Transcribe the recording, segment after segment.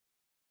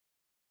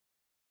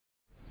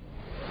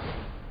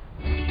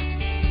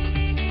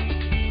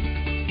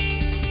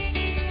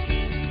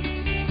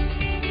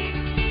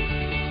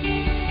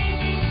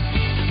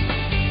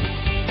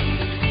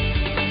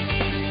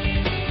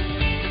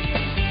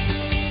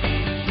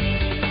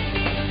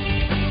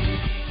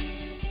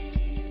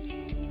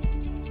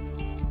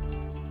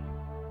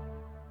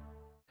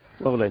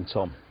Well then,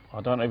 Tom,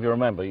 I don't know if you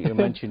remember, you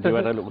mentioned you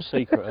had a little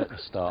secret at the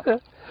start,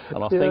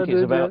 and I think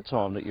it's about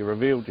time that you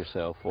revealed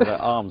yourself, or that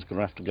arm's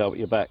going to have to go at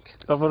your back.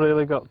 Have I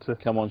really got to?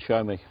 Come on,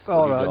 show me.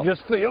 All right,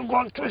 just feel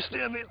one twist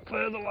it a bit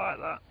further like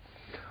that.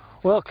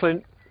 Well,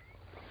 Clint,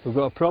 we've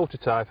got a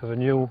prototype of a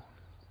new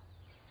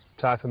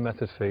type of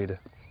method feeder,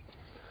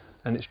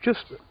 and it's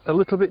just a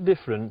little bit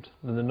different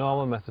than the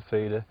normal method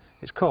feeder.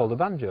 It's called a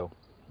banjo.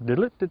 There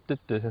you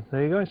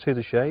go, you see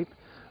the shape.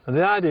 And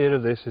the idea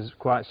of this is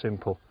quite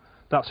simple.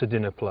 That's a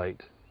dinner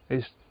plate.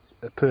 It's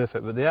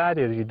perfect, but the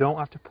idea is you don't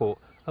have to put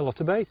a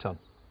lot of bait on.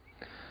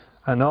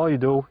 And all you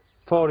do,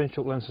 4-inch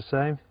hook length's the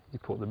same, you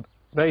put the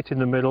bait in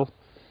the middle,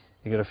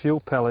 you get a few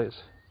pellets,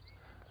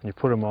 and you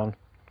put them on,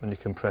 and you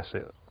can press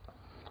it.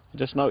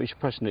 Just notice you're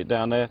pressing it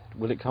down there.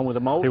 Will it come with a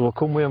mould? It will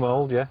come with a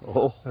mould, yeah,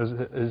 oh. as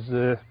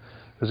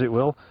it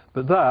will.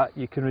 But that,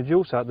 you can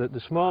reduce that.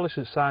 The smallest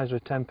size are a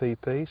 10p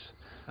piece,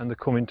 and they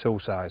come in 2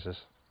 sizes.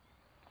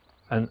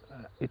 And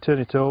you turn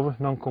it over,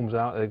 none comes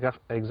out, they're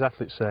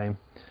exactly the same,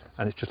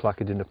 and it's just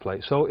like a dinner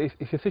plate. So if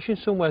you're fishing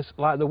somewhere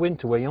like the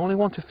winter where you only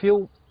want a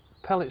few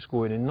pellets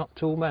going in, not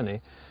too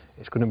many,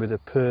 it's going to be the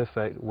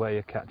perfect way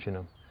of catching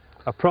them.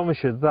 I promise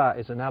you that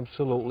is an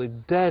absolutely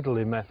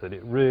deadly method.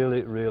 It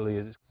really, really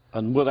is.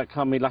 And will that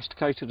come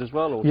elasticated as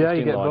well, or yeah, just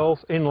you get inline?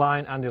 both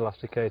inline and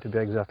elasticated, be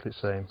exactly the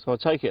same. So I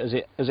take it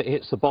as it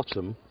hits the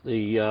bottom,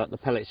 the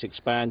pellets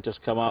expand,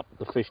 just come up,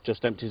 the fish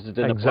just empties the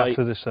dinner plate.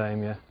 Exactly the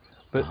same, yeah.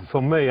 But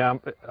for me,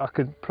 I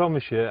could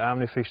promise you how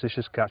many fish this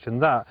is catching.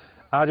 That,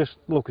 I just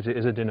look at it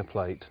as a dinner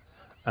plate,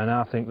 and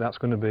I think that's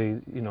going to be,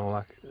 you know,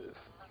 like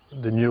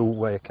the new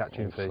way of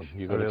catching awesome. fish.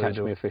 You've got to catch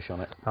me a fish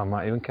on it. I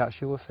might even catch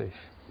you a fish.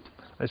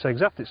 It's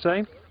exactly the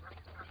same.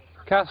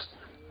 Cast,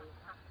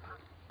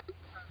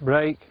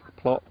 break,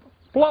 plop,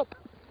 plop.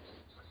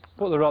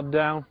 Put the rod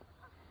down,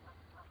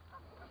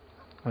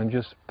 and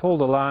just pull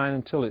the line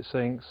until it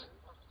sinks.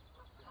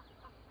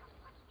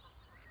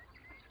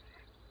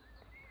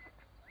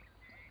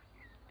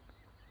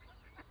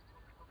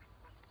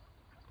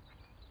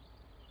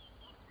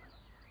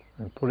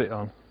 And put it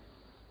on.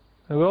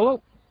 And go,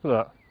 look at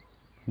that.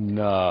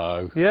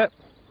 No. Yep,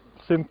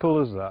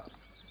 simple as that.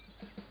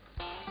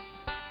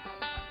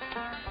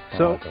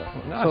 So,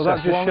 so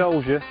that just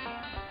shows you.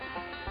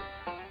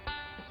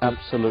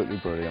 Absolutely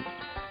brilliant.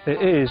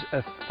 It is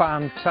a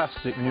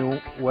fantastic new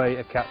way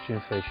of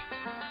catching fish.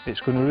 It's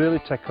going to really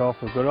take off.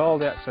 We've got all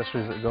the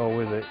accessories that go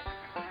with it.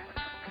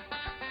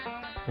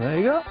 And there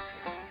you go.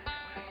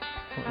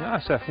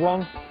 Nice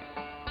F1.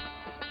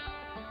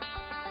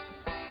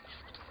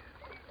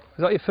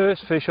 Is that your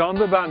first fish on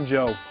the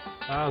banjo?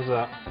 How's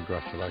that?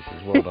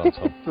 Congratulations, well done,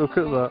 Tom. Look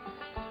at that.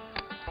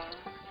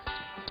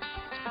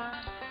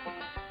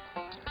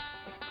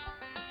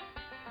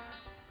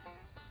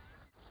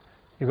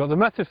 You've got the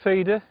method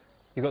feeder,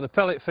 you've got the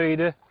pellet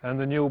feeder and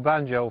the new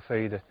banjo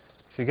feeder.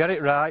 If you get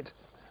it right,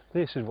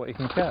 this is what you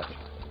can catch.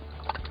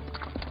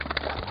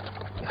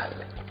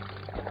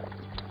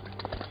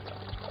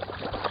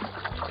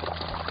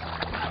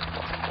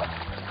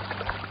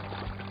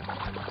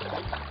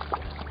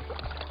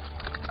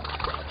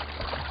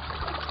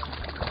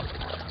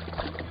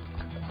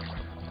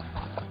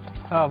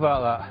 How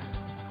about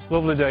that?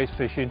 Lovely day's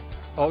fishing.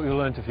 Hope you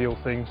learnt a few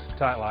things.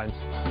 Tight lines.